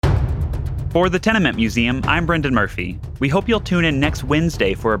For the Tenement Museum, I'm Brendan Murphy. We hope you'll tune in next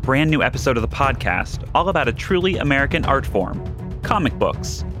Wednesday for a brand new episode of the podcast all about a truly American art form, comic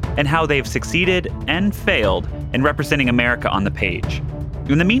books, and how they've succeeded and failed in representing America on the page.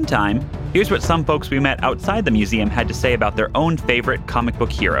 In the meantime, here's what some folks we met outside the museum had to say about their own favorite comic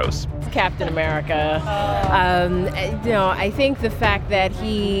book heroes. Captain America. I think the fact that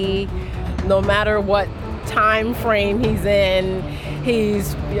he, no matter what time frame he's in,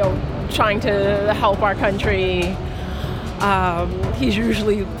 he's, trying to help our country. He's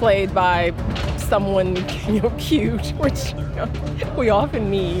usually played by someone, cute, which we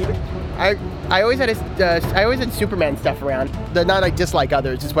often need. I always had Superman stuff around. Not I dislike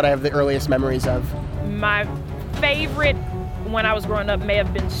others, is what I have the earliest memories of. My favorite when I was growing up may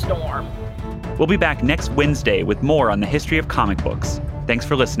have been Storm. We'll be back next Wednesday with more on the history of comic books. Thanks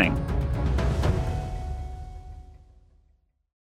for listening.